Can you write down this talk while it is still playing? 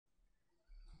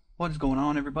What is going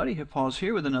on, everybody? HitPaws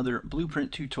here with another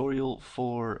blueprint tutorial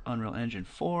for Unreal Engine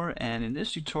 4, and in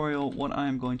this tutorial what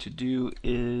I'm going to do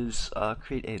is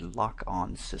create a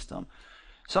lock-on system.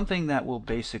 Something that will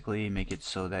basically make it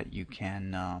so that you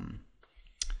can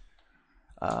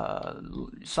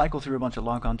cycle through a bunch of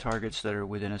lock-on targets that are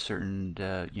within a certain,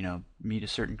 meet a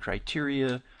certain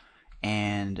criteria,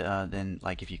 and then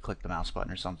like if you click the mouse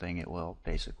button or something, it will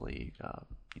basically,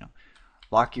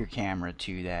 lock your camera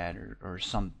to that or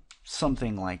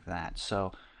something like that.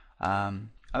 So I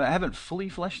haven't fully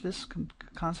fleshed this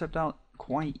concept out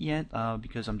quite yet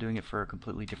because I'm doing it for a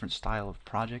completely different style of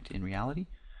project in reality.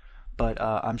 But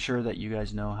I'm sure that you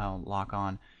guys know how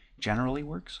lock-on generally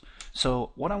works.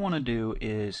 So what I want to do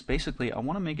is basically I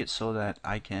want to make it so that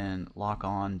I can lock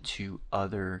on to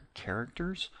other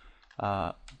characters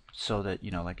so that,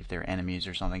 like if they're enemies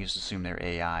or something, just assume they're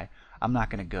AI. I'm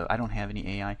not going to go, I don't have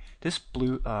any AI. This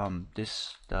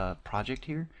project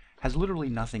here has literally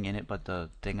nothing in it but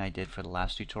the thing I did for the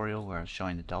last tutorial where I was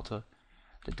showing the delta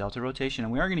rotation,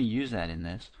 and we are going to use that in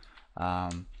this.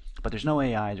 But there's no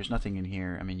AI, there's nothing in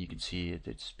here. I mean, you can see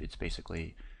it's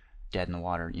basically dead in the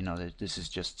water. This is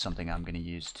just something I'm going to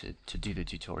use to do the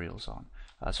tutorials on,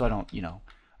 so I don't,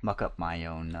 muck up my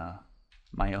own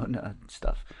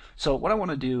stuff. So what I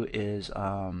want to do is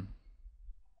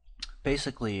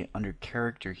basically under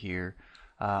character here,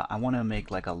 I want to make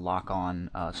like a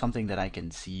lock-on, something that I can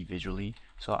see visually.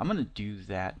 So I'm going to do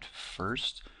that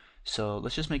first. So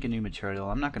let's just make a new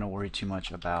material. I'm not going to worry too much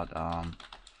about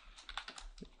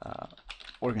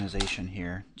organization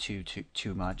here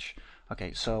too much.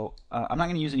 Okay, so I'm not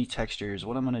going to use any textures.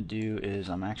 What I'm going to do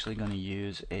is I'm actually going to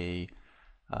use a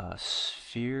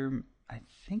sphere. I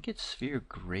think it's sphere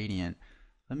gradient.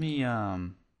 Let me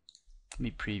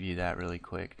preview that really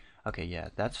quick. Okay, yeah,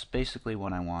 that's basically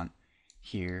what I want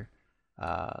here.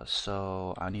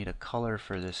 So I need a color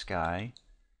for this guy.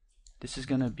 This is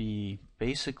going to be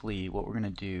basically what we're going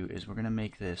to do is we're going to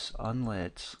make this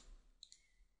unlit.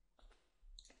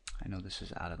 I know this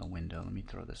is out of the window. Let me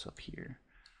throw this up here.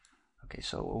 Okay,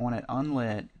 so we want it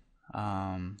unlit.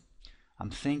 I'm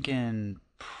thinking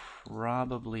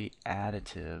probably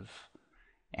additive.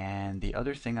 And the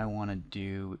other thing I want to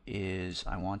do is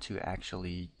I want to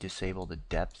actually disable the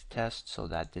depth test so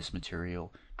that this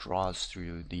material draws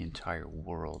through the entire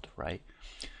world, right?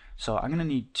 So I'm going to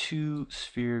need two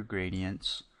sphere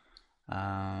gradients.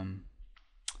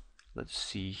 Let's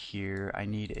see here. I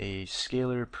need a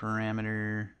scalar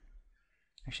parameter.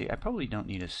 Actually, I probably don't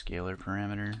need a scalar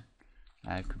parameter.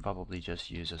 I could probably just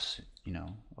use just a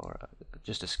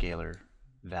scalar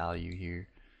value here.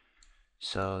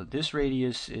 So this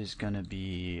radius is going to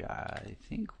be, I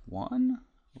think, 1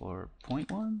 or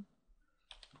 0.1,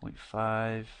 0.5.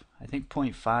 I think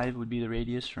 0.5 would be the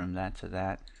radius from that to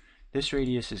that. This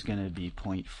radius is going to be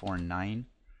 0.49.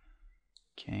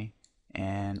 Okay,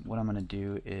 and what I'm going to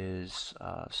do is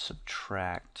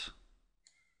subtract.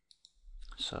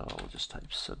 So we'll just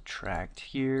type subtract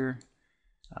here.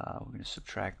 We're going to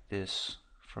subtract this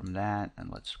from that, and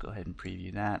let's go ahead and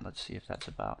preview that. Let's see if that's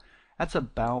about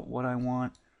what I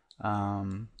want.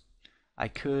 I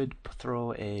could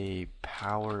throw a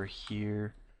power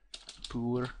here,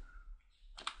 throw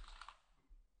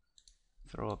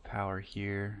a power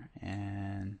here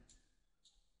and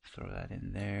throw that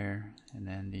in there, and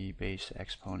then the base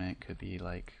exponent could be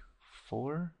like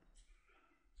 4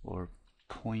 or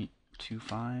 0.25.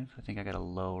 I think I gotta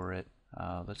lower it.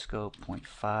 Let's go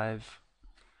 0.5.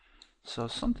 So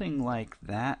something like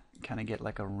that, kind of get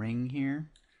like a ring here.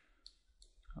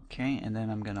 Okay, and then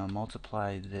I'm going to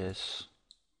multiply this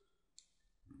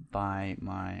by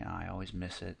my, I always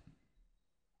miss it.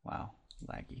 Wow,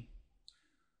 laggy.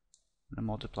 I'm going to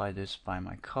multiply this by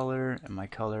my color, and my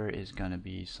color is going to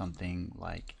be something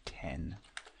like 10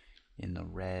 in the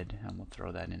red, and we'll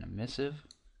throw that in emissive.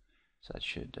 So that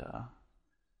should,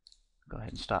 go ahead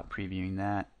and stop previewing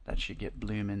that. That should get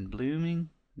blooming.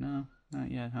 No,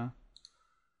 not yet, huh?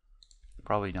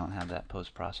 Probably don't have that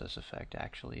post-process effect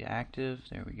actually active.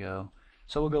 There we go.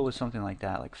 So we'll go with something like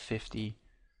that, like 50.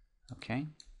 Okay.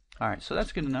 Alright, so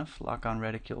that's good enough. Lock-on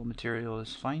reticule material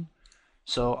is fine.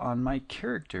 So on my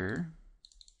character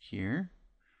here,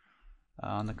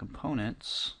 on the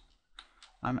components,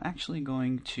 I'm actually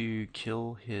going to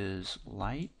kill his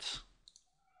light.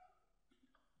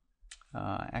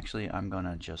 Actually, I'm going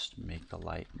to just make the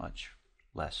light much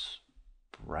less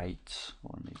bright,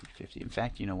 or maybe 50. In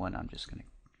fact, you know what? I'm just gonna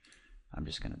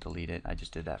delete it. I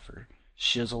just did that for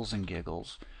shizzles and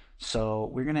giggles. So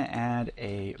we're gonna add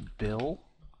a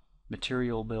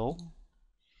material bill,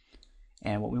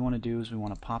 and what we want to do is we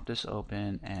want to pop this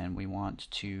open, and we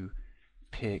want to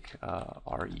pick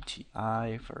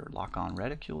RETI for LockOn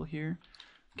reticule here.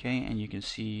 Okay, and you can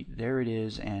see there it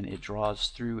is, and it draws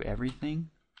through everything.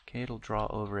 Okay, it'll draw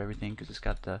over everything because it's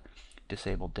got the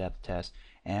disabled depth test.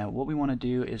 And what we want to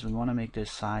do is we want to make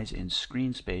this size in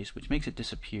screen space, which makes it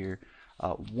disappear.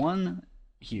 1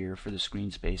 here for the screen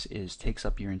space is takes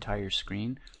up your entire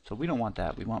screen, so we don't want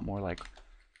that. We want more like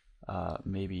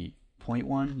maybe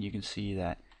 0.1. You can see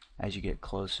that as you get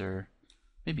closer,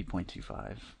 maybe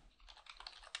 0.25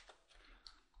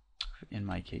 in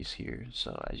my case here.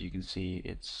 So as you can see,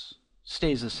 it's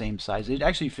stays the same size. It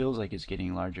actually feels like it's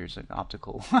getting larger. It's like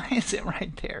optical. Why is it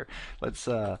right there? Let's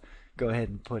go ahead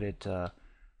and put it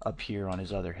up here on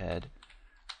his other head.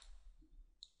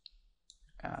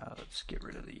 Let's get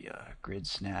rid of the grid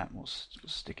snap. We'll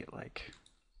stick it like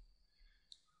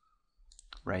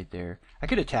right there. I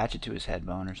could attach it to his head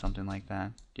bone or something like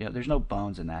that. Yeah, there's no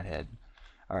bones in that head.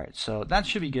 Alright, so that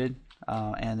should be good.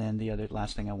 And then the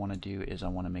last thing I want to do is I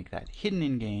want to make that hidden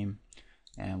in game,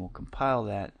 and we'll compile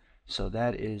that. So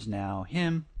that is now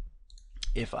him.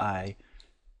 If I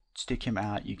stick him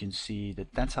out, you can see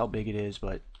that that's how big it is,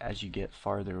 but as you get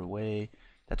farther away,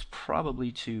 that's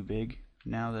probably too big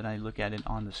now that I look at it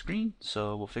on the screen.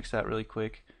 So we'll fix that really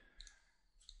quick,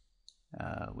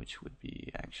 which would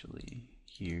be actually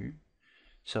here.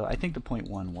 So I think the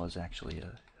 0.1 was actually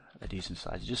a decent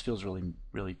size. It just feels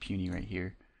really puny right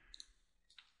here.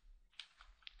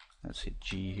 Let's hit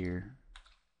G here.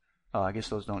 Oh, I guess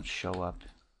those don't show up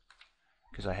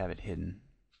because I have it hidden.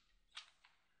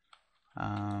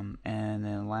 And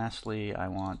then lastly, I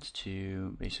want it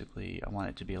to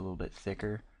be a little bit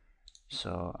thicker.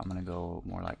 So I'm going to go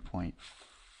more like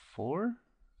 0.4.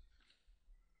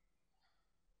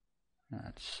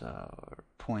 That's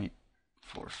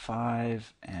 0.45,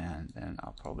 and then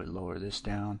I'll probably lower this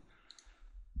down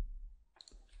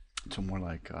to more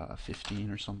like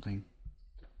 15 or something.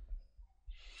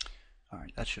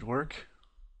 Alright, that should work.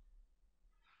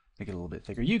 Make it a little bit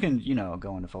thicker. You can,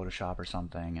 go into Photoshop or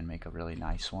something and make a really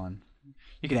nice one.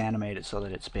 You can animate it so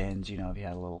that it spins, if you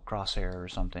had a little crosshair or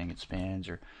something, it spins,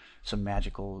 or some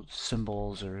magical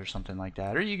symbols or something like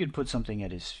that. Or you could put something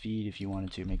at his feet if you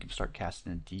wanted to, make him start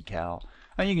casting a decal.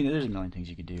 I mean, there's a million things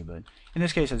you could do, but in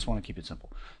this case I just want to keep it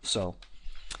simple. So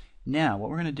now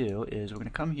what we're going to do is we're going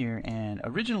to come here, and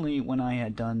originally when I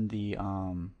had done the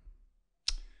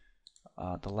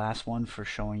last one for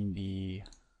showing the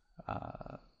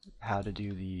how to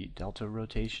do the delta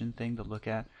rotation thing to look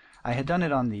at, I had done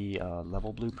it on the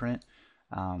level blueprint,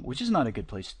 which is not a good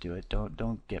place to do it.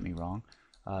 Don't get me wrong.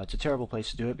 It's a terrible place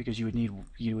to do it because you would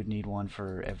need one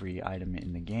for every item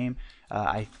in the game.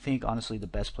 I think honestly the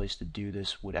best place to do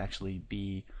this would actually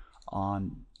be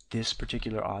on this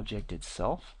particular object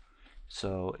itself.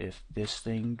 So if this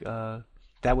thing,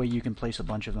 that way you can place a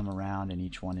bunch of them around, and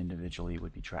each one individually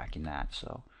would be tracking that.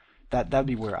 So that'd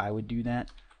be where I would do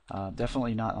that.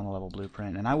 Definitely not on the level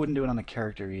blueprint, and I wouldn't do it on the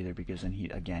character either, because then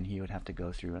he would have to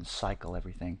go through and cycle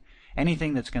everything.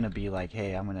 Anything that's going to be like,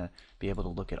 hey, I'm going to be able to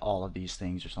look at all of these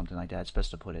things or something like that, it's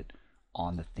best to put it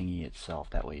on the thingy itself.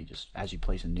 That way, as you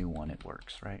place a new one, it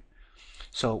works, right?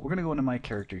 So we're going to go into my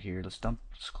character here. Let's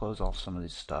close off some of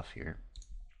this stuff here,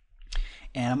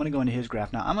 and I'm going to go into his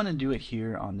graph. Now I'm going to do it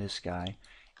here on this guy.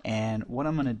 And what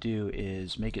I'm going to do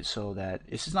is make it so that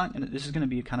this is going to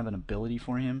be kind of an ability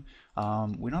for him.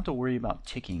 We don't have to worry about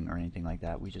ticking or anything like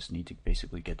that. We just need to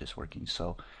basically get this working.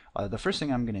 So the first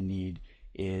thing I'm going to need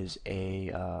is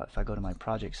if I go to my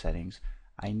project settings,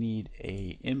 I need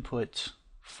a input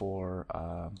for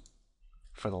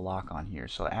the LockOn here.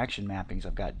 So action mappings,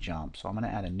 I've got jump. So I'm going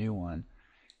to add a new one,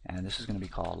 and this is going to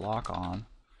be called LockOn.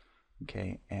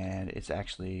 Okay, and it's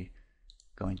actually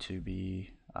going to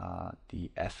be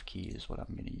the F key is what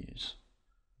I'm going to use.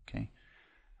 Okay,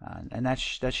 and that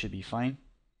should be fine.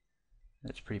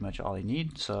 That's pretty much all I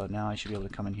need. So now I should be able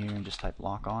to come in here and just type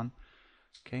LockOn.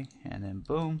 Okay, and then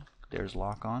boom, there's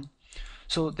LockOn.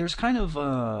 So there's kind of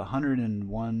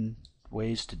 101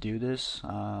 ways to do this.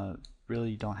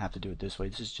 Really don't have to do it this way.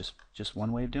 This is just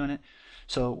one way of doing it.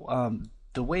 So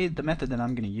the method that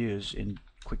I'm going to use, in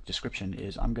quick description,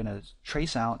 is I'm going to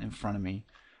trace out in front of me,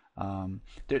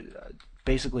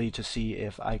 basically to see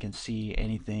if I can see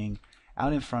anything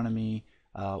out in front of me.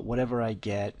 Whatever I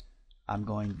get, I'm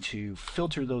going to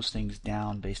filter those things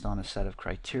down based on a set of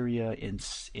criteria in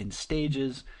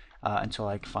stages until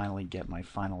I finally get my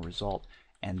final result,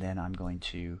 and then I'm going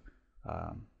to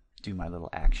do my little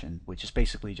action, which is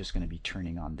basically just going to be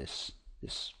turning on this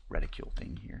reticule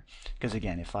thing here. Because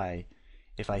again, if I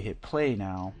hit play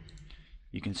now,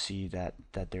 you can see that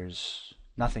there's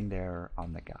nothing there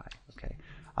on the guy. Okay,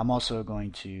 I'm also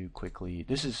going to quickly,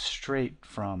 this is straight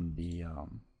from the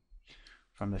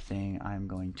from the thing, I'm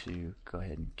going to go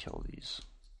ahead and kill these.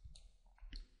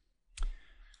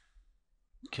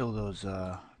 Kill those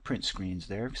print screens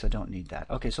there because I don't need that.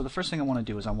 Okay, so the first thing I want to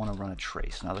do is I want to run a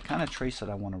trace. Now the kind of trace that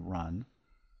I want to run,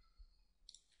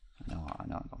 I know I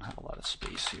don't have a lot of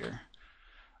space here,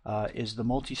 is the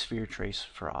multi-sphere trace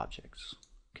for objects.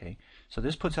 Okay, so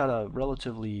this puts out a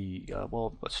relatively,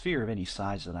 well, a sphere of any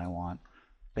size that I want,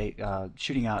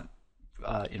 shooting out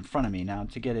in front of me. Now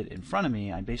to get it in front of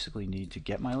me, I basically need to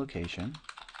get my location.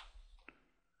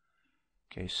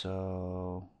 Okay,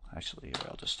 so actually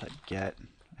I'll just type get,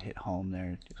 hit home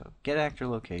there, so get actor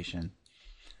location.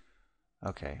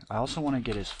 Okay, I also want to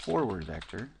get his forward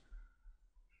vector,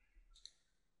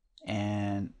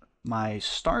 and my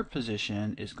start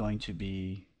position is going to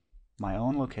be my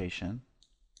own location.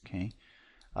 Okay,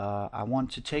 I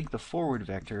want to take the forward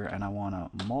vector and I want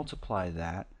to multiply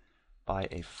that by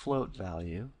a float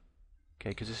value,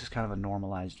 okay, because this is kind of a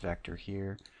normalized vector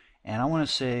here. And I want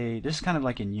to say, this is kind of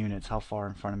like in units, how far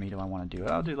in front of me do I want to do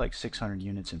it? I'll do like 600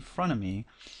 units in front of me,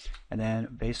 and then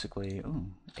basically,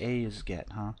 ooh, A is get,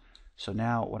 huh? So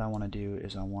now what I want to do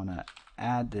is I want to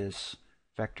add this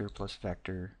vector plus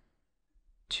vector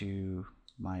to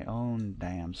my own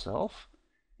damn self,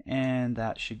 and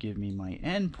that should give me my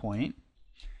endpoint.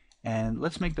 And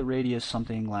let's make the radius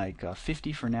something like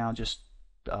 50 for now, just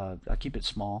I'll keep it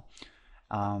small.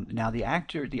 Now the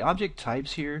object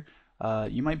types here,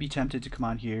 you might be tempted to come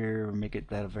out here or make it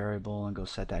that a variable and go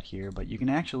set that here, but you can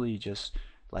actually just,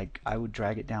 like, I would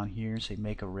drag it down here, say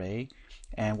make array,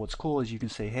 and what's cool is you can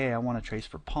say, hey, I want to trace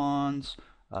for pawns,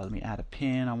 let me add a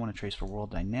pin, I want to trace for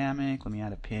world dynamic, let me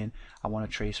add a pin, I want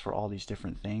to trace for all these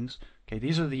different things. Okay,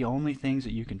 these are the only things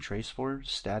that you can trace for,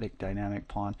 static, dynamic,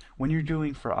 pawn. When you're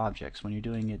doing for objects, when you're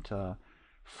doing it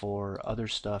for other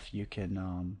stuff, you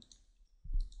can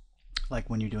like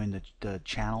when you're doing the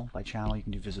channel by channel, you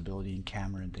can do visibility and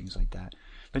camera and things like that.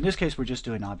 But in this case, we're just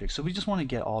doing objects, so we just want to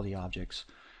get all the objects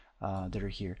that are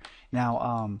here.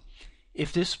 Now,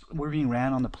 if this were being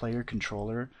ran on the player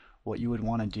controller, what you would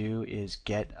want to do is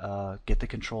get the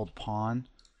controlled pawn.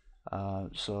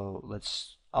 So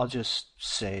I'll just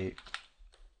say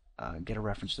get a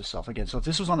reference to self again. So if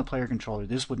this was on the player controller,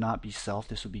 this would not be self.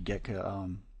 This would be get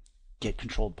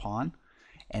controlled pawn.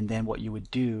 And then what you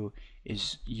would do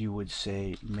is you would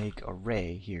say make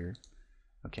array here,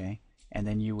 okay, and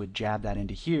then you would jab that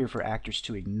into here for actors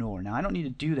to ignore. Now I don't need to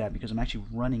do that because I'm actually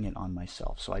running it on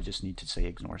myself, so I just need to say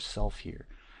ignore self here.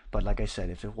 But like I said,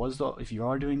 if you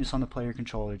are doing this on the player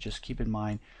controller, just keep in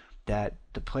mind that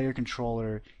the player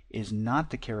controller is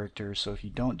not the character, so if you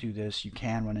don't do this, you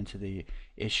can run into the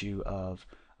issue of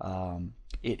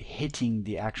it hitting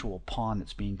the actual pawn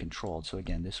that's being controlled. So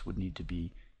again, this would need to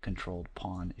be controlled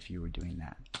pawn if you were doing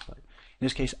that. But in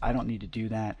this case, I don't need to do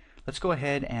that. Let's go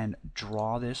ahead and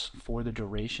draw this for the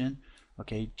duration,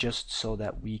 okay, just so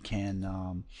that we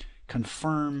can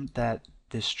confirm that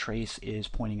this trace is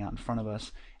pointing out in front of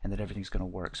us and that everything's going to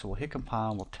work. So we'll hit compile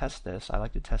and we'll test this. I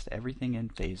like to test everything in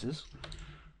phases.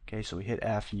 Okay, so we hit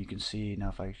F and you can see now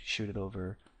if I shoot it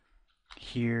over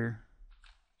here.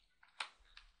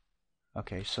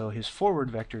 Okay, so his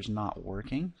forward vector is not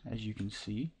working, as you can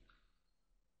see.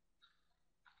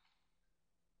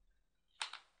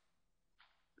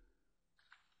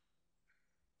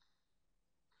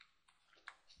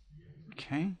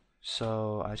 Okay,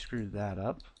 so I screwed that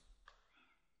up.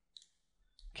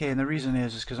 Okay, and the reason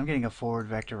is because I'm getting a forward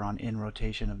vector on in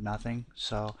rotation of nothing.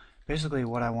 So basically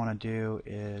what I want to do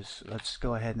is, let's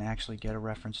go ahead and actually get a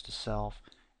reference to self,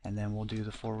 and then we'll do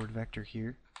the forward vector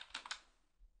here.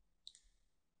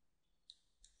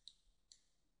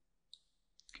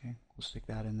 Okay, we'll stick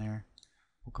that in there.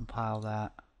 We'll compile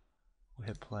that. We'll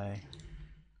hit play.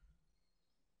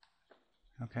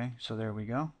 Okay, so there we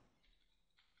go.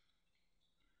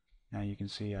 Now you can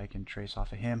see I can trace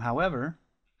off of him. However,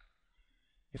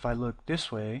 if I look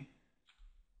this way,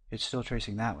 it's still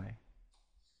tracing that way.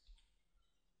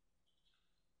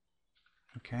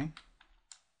 Okay.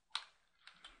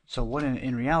 So what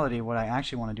in reality, what I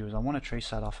actually want to do is I want to trace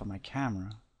that off of my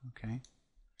camera. Okay.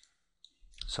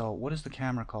 So what is the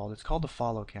camera called? It's called the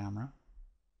follow camera.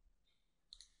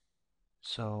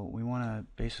 So we want to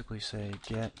basically say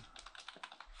get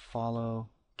follow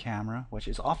camera, which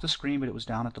is off the screen, but it was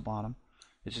down at the bottom.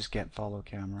 It's just get follow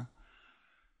camera.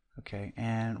 Okay,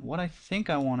 and what I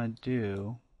think I want to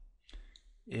do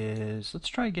is, let's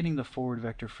try getting the forward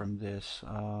vector from this.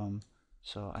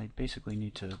 So I basically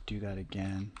need to do that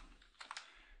again.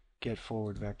 Get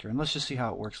forward vector, and let's just see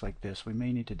how it works like this. We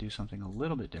may need to do something a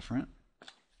little bit different.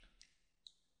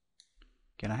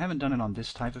 Again, I haven't done it on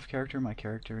this type of character. My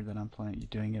character that I'm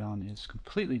doing it on is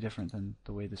completely different than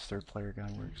the way this third player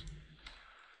guy works.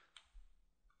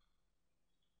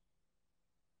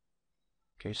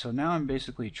 Okay, so now I'm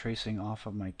basically tracing off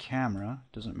of my camera.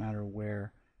 Doesn't matter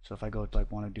where. So if I go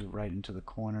like want to do right into the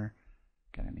corner,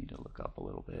 kind of need to look up a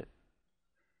little bit.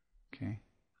 Okay.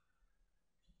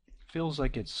 Feels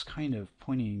like it's kind of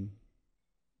pointing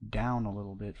down a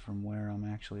little bit from where I'm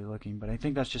actually looking, but I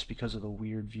think that's just because of the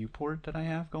weird viewport that I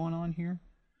have going on here.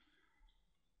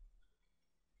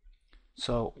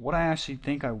 So what I actually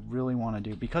think I really want to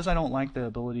do, because I don't like the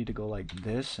ability to go like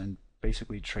this and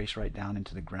basically trace right down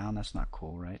into the ground, that's not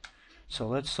cool, right? So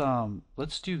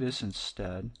let's do this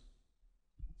instead.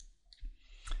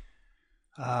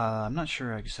 I'm not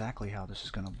sure exactly how this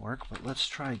is going to work, but let's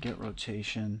try get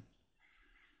rotation.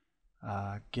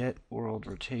 Get world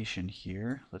rotation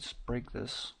here. Let's break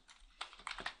this.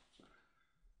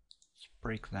 Let's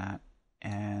break that,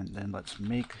 and then let's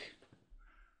make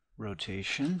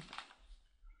rotation.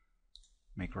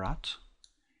 Make rot,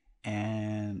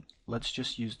 and let's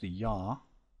just use the yaw,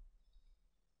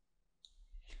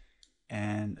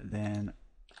 and then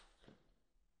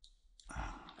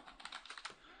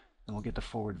we'll get the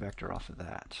forward vector off of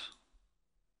that.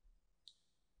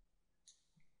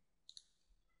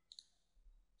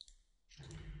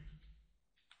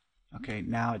 Okay,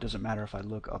 now it doesn't matter if I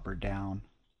look up or down.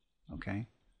 Okay,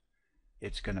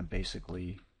 it's gonna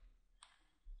basically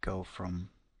go from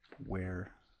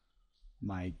where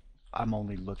I'm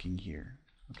only looking here.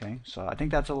 Okay, so I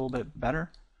think that's a little bit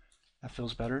better. That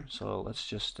feels better. So let's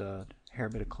just hair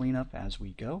bit of cleanup as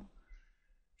we go.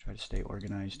 Try to stay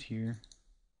organized here.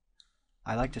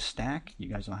 I like to stack. You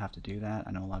guys don't have to do that.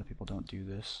 I know a lot of people don't do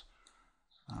this.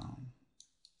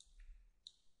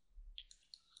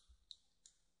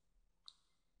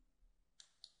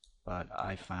 But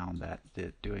I found that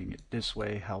doing it this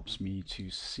way helps me to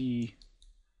see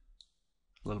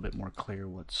a little bit more clear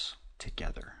what's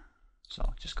together. So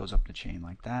it just goes up the chain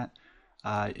like that.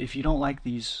 If you don't like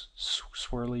these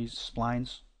swirly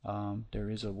splines, there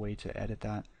is a way to edit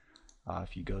that.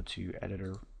 If you go to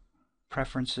editor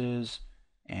preferences,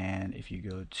 and if you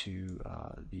go to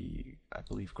I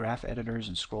believe graph editors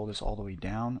and scroll this all the way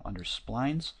down under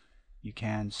splines, you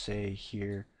can say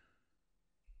here,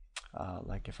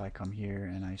 like if I come here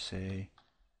and I say,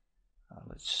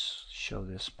 let's show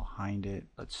this behind it.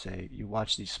 Let's say you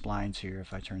watch these splines here.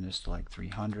 If I turn this to like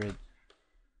 300,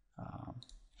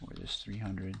 or this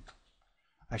 300.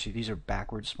 Actually, these are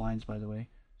backward splines, by the way.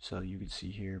 So you can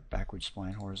see here, backward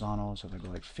spline horizontal. So if I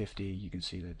go like 50, you can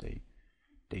see that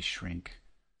they shrink.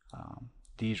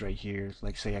 These right here,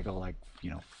 like say I go like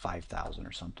 5,000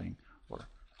 or something, or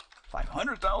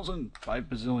 500,000, 5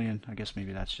 bazillion. I guess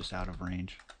maybe that's just out of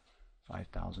range.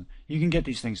 5,000. You can get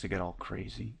these things to get all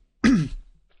crazy.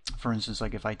 For instance,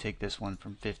 like if I take this one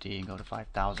from 50 and go to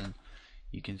 5,000,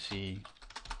 you can see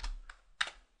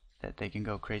that they can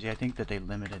go crazy. I think that they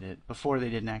limited it. Before they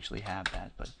didn't actually have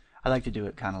that, but I like to do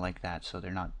it kind of like that, so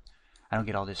they're not, I don't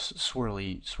get all this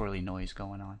swirly noise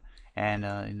going on. And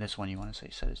in this one you want to say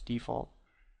set as default.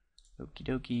 Okie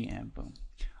dokie, and boom.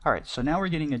 Alright, so now we're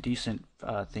getting a decent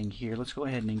thing here. Let's go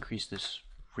ahead and increase this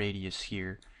radius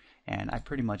here. And I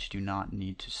pretty much do not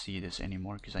need to see this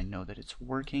anymore because I know that it's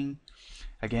working.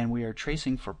 Again, we are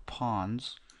tracing for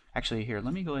pawns. Actually, here,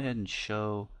 let me go ahead and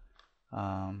show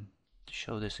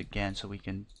this again so we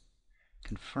can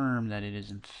confirm that it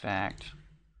is in fact.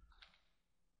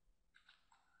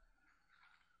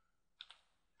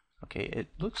 Okay, it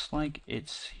looks like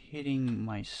it's hitting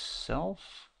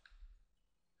myself.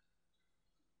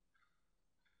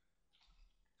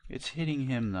 It's hitting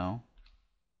him though.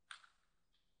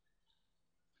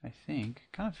 I think.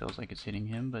 Kind of feels like it's hitting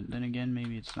him, but then again,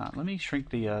 maybe it's not. Let me shrink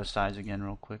the size again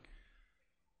real quick.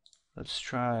 Let's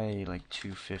try like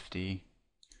 250.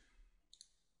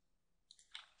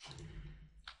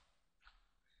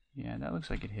 Yeah, that looks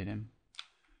like it hit him.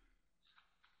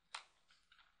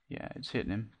 Yeah, it's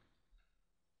hitting him.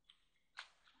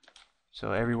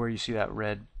 So everywhere you see that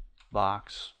red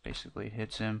box, basically it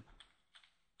hits him.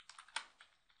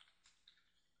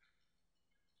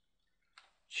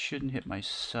 Shouldn't hit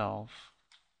myself.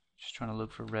 Just trying to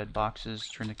look for red boxes,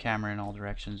 turn the camera in all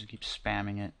directions and keep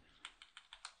spamming it.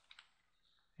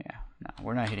 Yeah, no,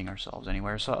 we're not hitting ourselves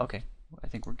anywhere, so okay, I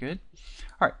think we're good.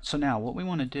 Alright, so now what we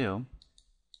want to do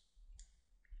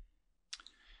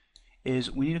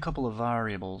is we need a couple of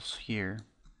variables here.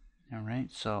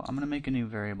 Alright, so I'm going to make a new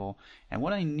variable, and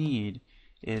what I need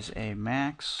is a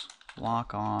max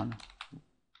LockOn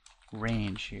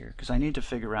range here, because I need to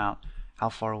figure out how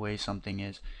far away something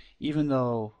is. Even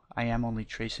though I am only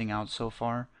tracing out so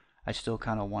far, I still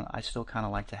kind of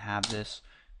like to have this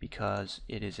because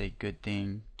it is a good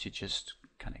thing to just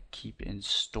kind of keep in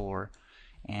store.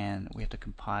 and we have to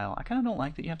compile. I kind of don't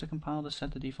like that you have to compile to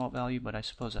set the default value, but I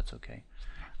suppose that's okay.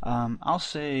 I'll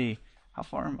say, how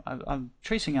far I'm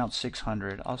tracing out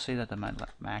 600. I'll say that the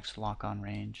max lock-on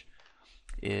range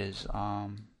is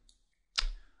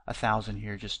 1,000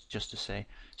 here, just to say.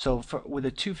 So with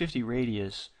a 250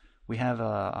 radius, we have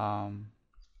a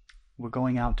we're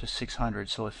going out to 600.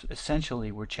 So if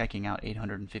essentially we're checking out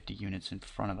 850 units in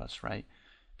front of us, right?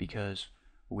 Because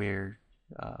we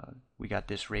got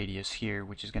this radius here,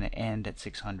 which is going to end at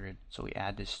 600. So we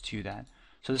add this to that.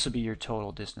 So this will be your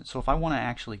total distance. So if I want to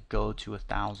actually go to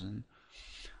 1,000,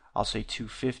 I'll say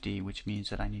 250, which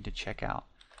means that I need to check out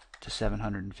to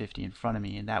 750 in front of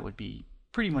me, and that would be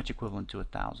pretty much equivalent to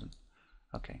 1,000.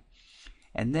 Okay.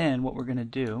 And then what we're going to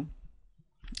do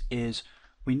is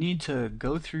we need to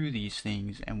go through these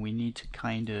things, and we need to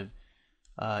kind of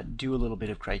do a little bit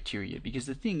of criteria, because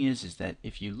the thing is that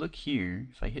if you look here,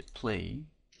 if I hit play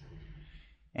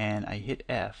and I hit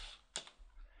F,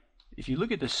 if you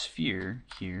look at the sphere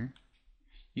here,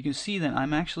 you can see that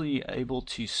I'm actually able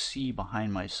to see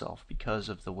behind myself because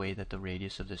of the way that the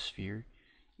radius of the sphere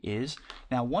is.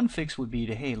 Now one fix would be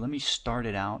to, hey, let me start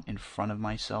it out in front of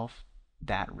myself,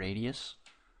 that radius.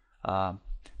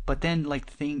 But then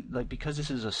because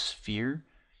this is a sphere,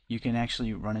 you can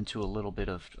actually run into a little bit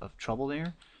of trouble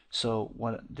there. So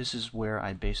this is where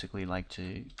I basically like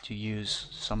to use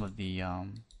some of the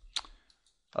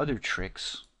other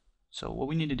tricks. So what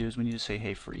we need to do is we need to say,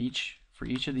 hey, for each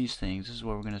of these things, this is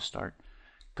where we're going to start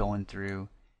going through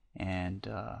and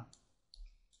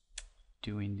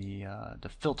doing the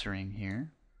filtering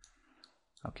here.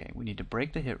 Okay, we need to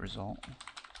break the hit result.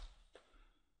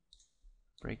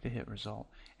 Break the hit result.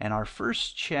 And our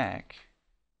first check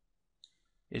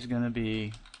is going to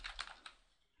be,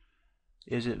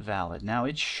 is it valid? Now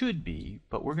it should be,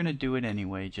 but we're going to do it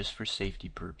anyway just for safety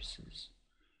purposes.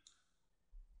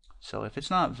 So if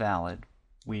it's not valid,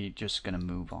 we're just going to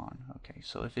move on. Okay,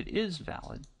 so if it is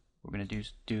valid, we're going to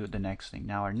do the next thing.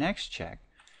 Now our next check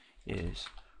is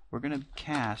we're going to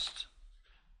cast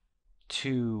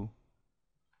to,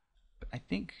 I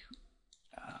think,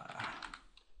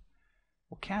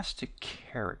 we'll cast to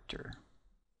character.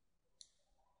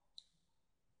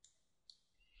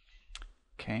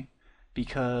 Okay,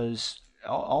 because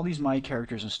all these my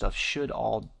characters and stuff should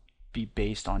all be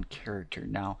based on character.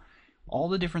 Now, all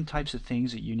the different types of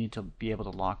things that you need to be able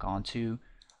to lock onto,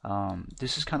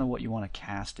 this is kind of what you want to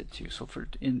cast it to. So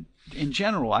in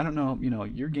general, I don't know,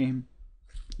 your game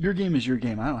is your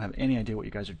game. I don't have any idea what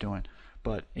you guys are doing,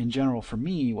 but in general, for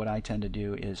me, what I tend to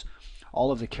do is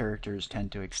all of the characters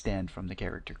tend to extend from the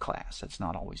character class. That's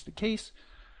not always the case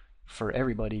for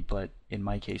everybody, but in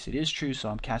my case it is true, so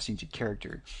I'm casting to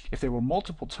character. If there were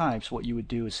multiple types, what you would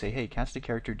do is say, hey, cast to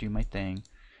character, do my thing.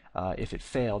 If it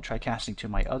failed, try casting to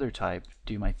my other type,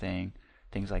 do my thing,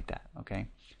 things like that. Okay,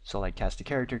 so like cast to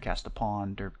character, cast to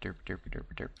pawn, derp, derp, derp, derp,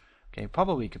 derp. Okay,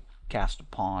 probably could cast a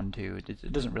pawn too.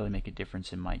 It doesn't really make a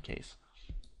difference in my case.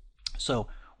 So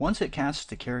once it casts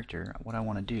to character, what I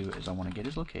want to do is I want to get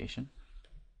his location.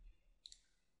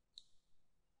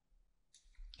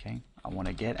 Okay, I want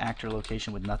to get actor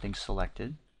location with nothing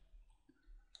selected.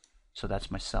 So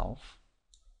that's myself.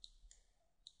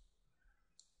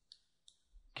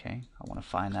 Okay, I want to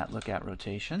find that look at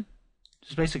rotation.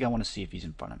 Just basically I want to see if he's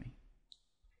in front of me.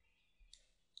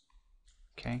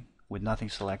 Okay, with nothing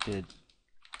selected,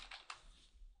 I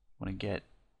want to get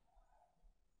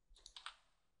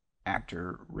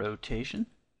actor rotation.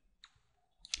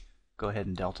 Go ahead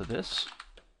and delta this.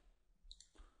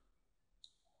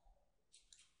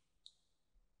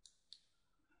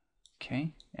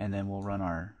 Okay, and then we'll run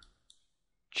our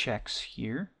checks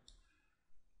here.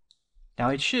 Now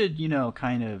it should,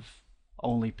 kind of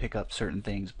only pick up certain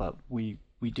things, but we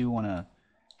do want to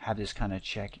have this kind of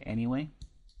check anyway.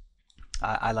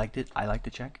 I liked it. I like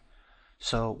the check.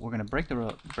 So we're going to break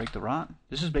the rot.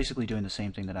 This is basically doing the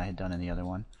same thing that I had done in the other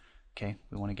one. Okay,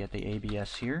 we want to get the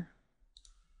ABS here,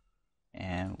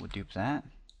 and we'll dupe that.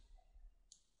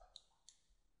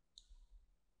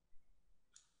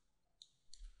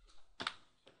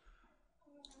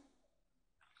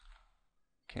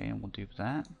 Okay, and we'll dupe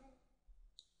that.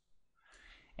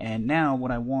 And now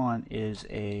what I want is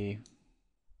a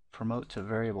promote to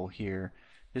variable here.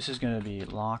 This is going to be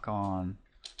lock on.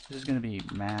 This is going to be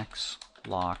max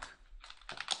lock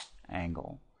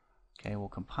angle. Okay, we'll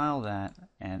compile that,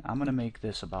 and I'm going to make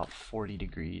this about 40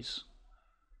 degrees.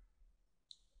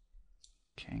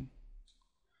 Okay,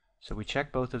 so we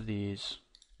check both of these,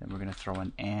 then we're going to throw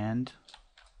an and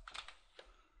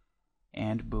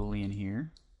Boolean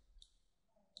here.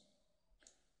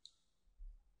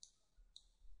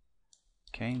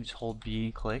 Okay, just hold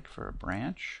B, click for a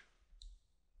branch.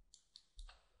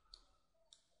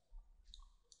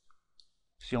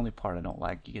 the only part I don't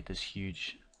like. You get this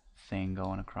huge thing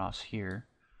going across here.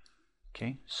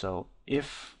 Okay, so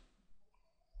if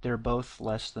they're both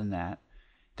less than that,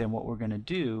 then what we're going to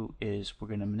do is we're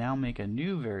going to now make a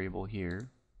new variable here.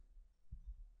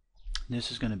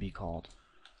 This is going to be called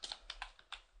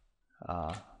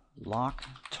lock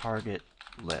target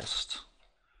list.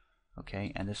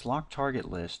 Okay, and this lock target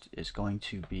list is going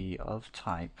to be of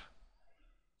type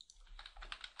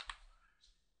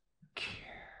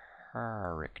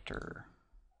character,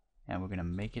 and we're going to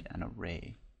make it an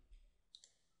array.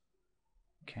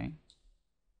 Okay,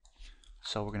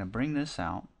 so we're going to bring this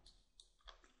out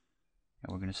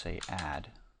and we're going to say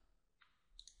add.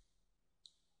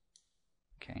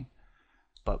 Okay,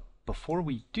 but before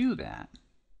we do that,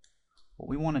 what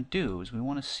we want to do is we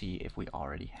want to see if we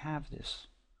already have this.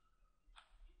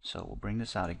 So we'll bring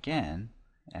this out again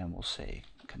and we'll say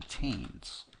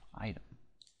contains item.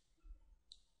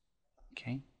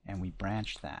 Okay, and we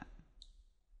branch that.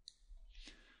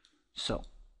 So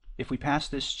if we pass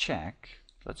this check,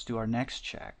 let's do our next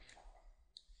check.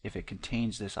 If it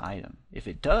contains this item. If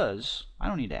it does, I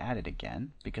don't need to add it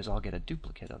again because I'll get a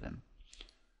duplicate of him.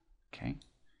 Okay,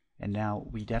 and now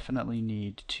we definitely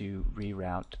need to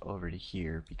reroute over to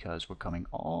here because we're coming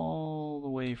all the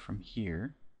way from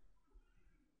here.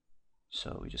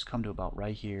 So we just come to about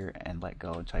right here and let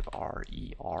go and type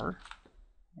RER,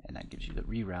 and that gives you the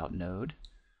reroute node.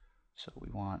 So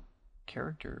we want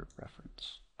character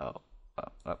reference.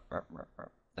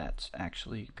 That's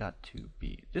actually got to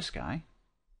be this guy.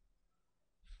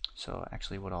 So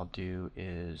actually what I'll do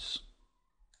is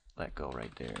let go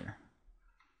right there.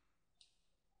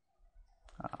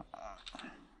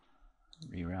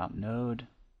 Reroute node,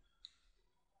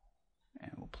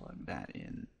 and we'll plug that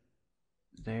in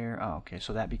there. Oh, okay,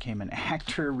 so that became an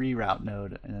actor reroute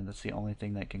node, and then that's the only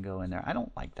thing that can go in there. I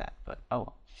don't like that, but oh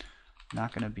well.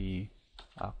 Not going to be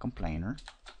a complainer.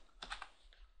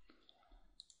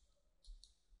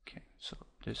 Okay, so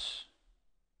this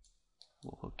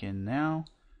will hook in now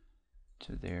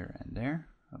to there and there.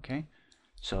 Okay,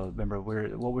 so remember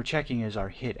what we're checking is our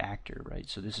hit actor, right?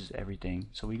 So this is everything.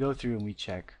 So we go through and we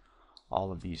check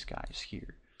all of these guys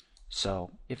here.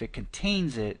 So if it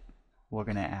contains it, we're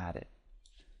going to add it.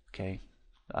 Okay,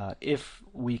 if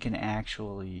we can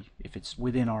actually, if it's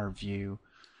within our view,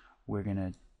 we're going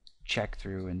to check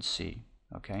through and see.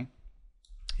 Okay,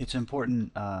 it's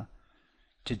important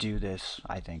to do this,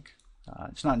 I think.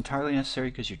 It's not entirely necessary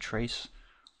because your trace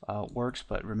works,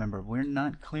 but remember, we're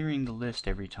not clearing the list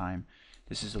every time.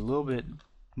 This is a little bit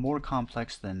more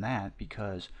complex than that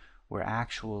because we're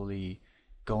actually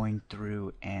going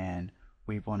through and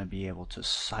we want to be able to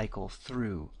cycle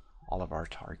through all of our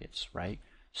targets, right?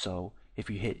 So if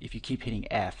you keep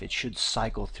hitting F, it should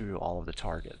cycle through all of the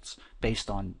targets based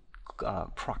on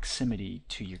proximity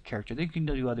to your character. Then you can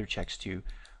do other checks too,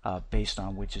 based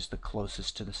on which is the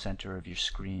closest to the center of your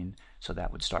screen. So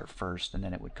that would start first, and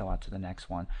then it would go out to the next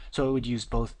one. So it would use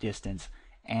both distance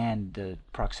and the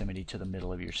proximity to the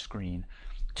middle of your screen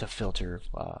to filter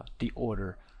the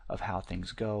order of how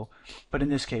things go. But in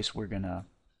this case, we're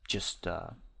just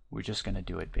gonna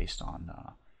do it based on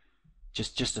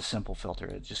just a simple filter.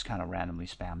 It just kind of randomly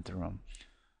spam through them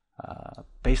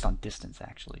based on distance,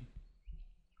 actually.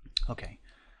 Okay,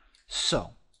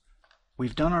 so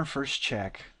we've done our first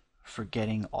check for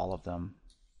getting all of them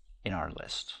in our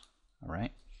list. All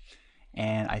right,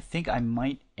 and I think I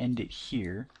might end it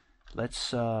here.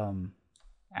 Let's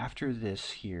after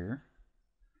this here,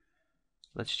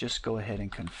 let's just go ahead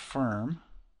and confirm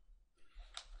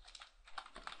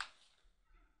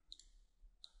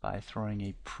by throwing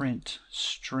a print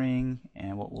string,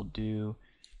 and what we'll do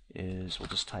is we'll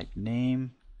just type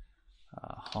name,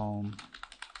 home,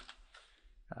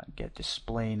 get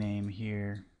display name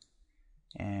here,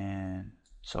 and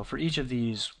so for each of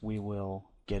these we will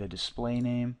get a display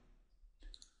name.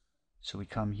 So we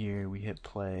come here, we hit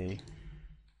play,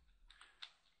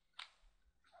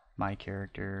 my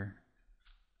character,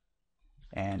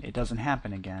 and it doesn't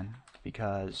happen again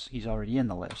because he's already in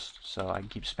the list, so I can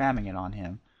keep spamming it on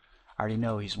him. I already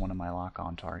know he's one of my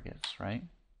lock-on targets, right?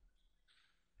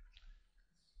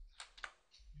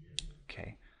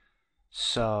 Okay,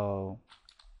 so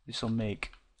this will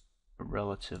make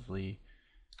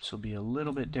this will be a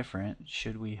little bit different.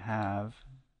 Should we have,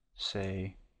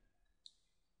 say,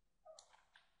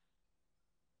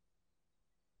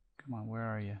 come on, where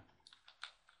are you?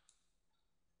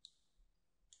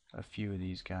 A few of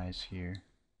these guys here.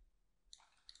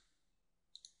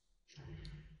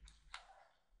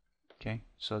 Okay,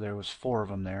 so there was 4 of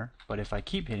them there, but if I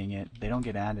keep hitting it, they don't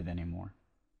get added anymore.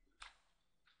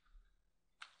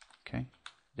 Okay,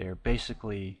 they're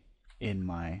basically in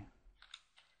my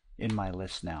in my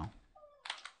list now.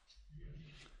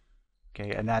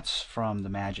 Okay, and that's from the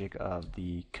magic of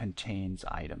the contains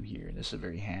item here. This is a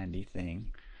very handy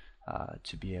thing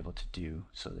to be able to do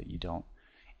so that you don't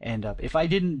end up. If I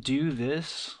didn't do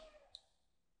this,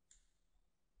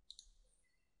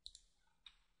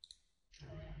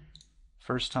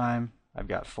 first time I've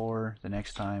got 4, the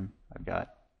next time I've got,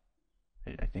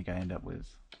 I think I end up with,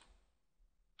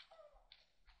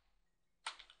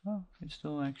 oh, it's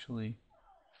still actually,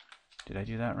 did I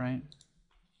do that right?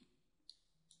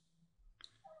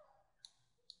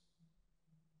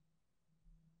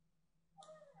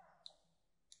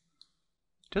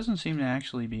 Doesn't seem to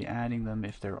actually be adding them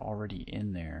if they're already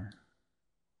in there.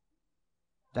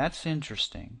 That's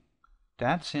interesting.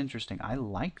 That's interesting. I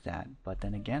like that, but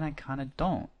then again, I kind of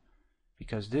don't.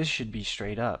 Because this should be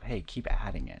straight up, hey, keep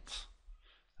adding it.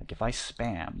 Like if I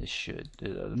spam, this should.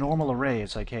 The normal array,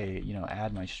 it's like, hey, you know,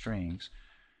 add my strings.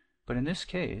 But in this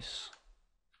case,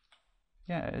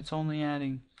 yeah, it's only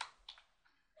adding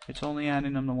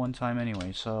them the one time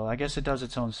anyway. So I guess it does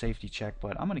its own safety check,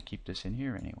 but I'm going to keep this in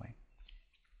here anyway,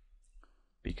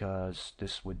 because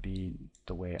this would be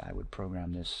the way I would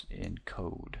program this in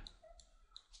code.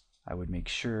 I would make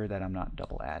sure that I'm not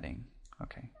double adding.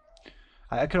 Okay.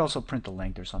 I could also print the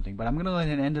length or something, but I'm going to go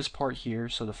ahead and end this part here.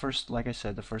 So the first, like I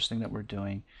said, the first thing that we're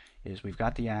doing is we've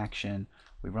got the action,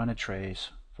 we run a trace,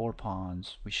 4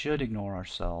 pawns. We should ignore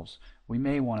ourselves. We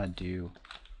may want to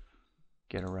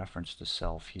get a reference to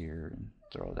self here and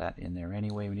throw that in there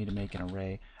anyway. We need to make an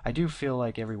array. I do feel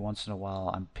like every once in a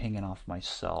while I'm pinging off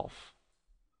myself,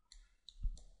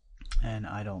 and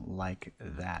I don't like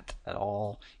that at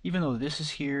all. Even though this is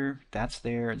here, that's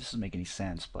there, this doesn't make any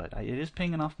sense, but it is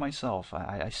pinging off myself.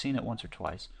 I've seen it once or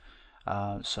twice.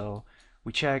 So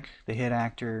we check the hit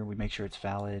actor, we make sure it's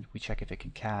valid, we check if it can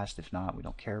cast. If not, we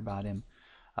don't care about him.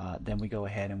 Then we go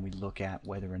ahead and we look at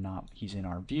whether or not he's in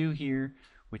our view here,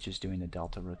 which is doing the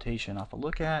delta rotation off a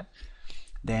look at.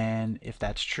 Then if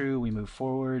that's true, we move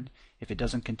forward. If it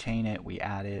doesn't contain it, we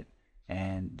add it,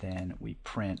 and then we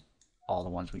print all the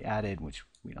ones we added, which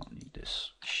we don't need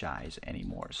this shies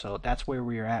anymore. So that's where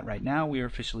we are at right now. We are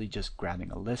officially just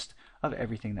grabbing a list of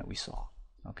everything that we saw.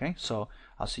 Okay, so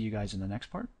I'll see you guys in the next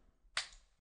part.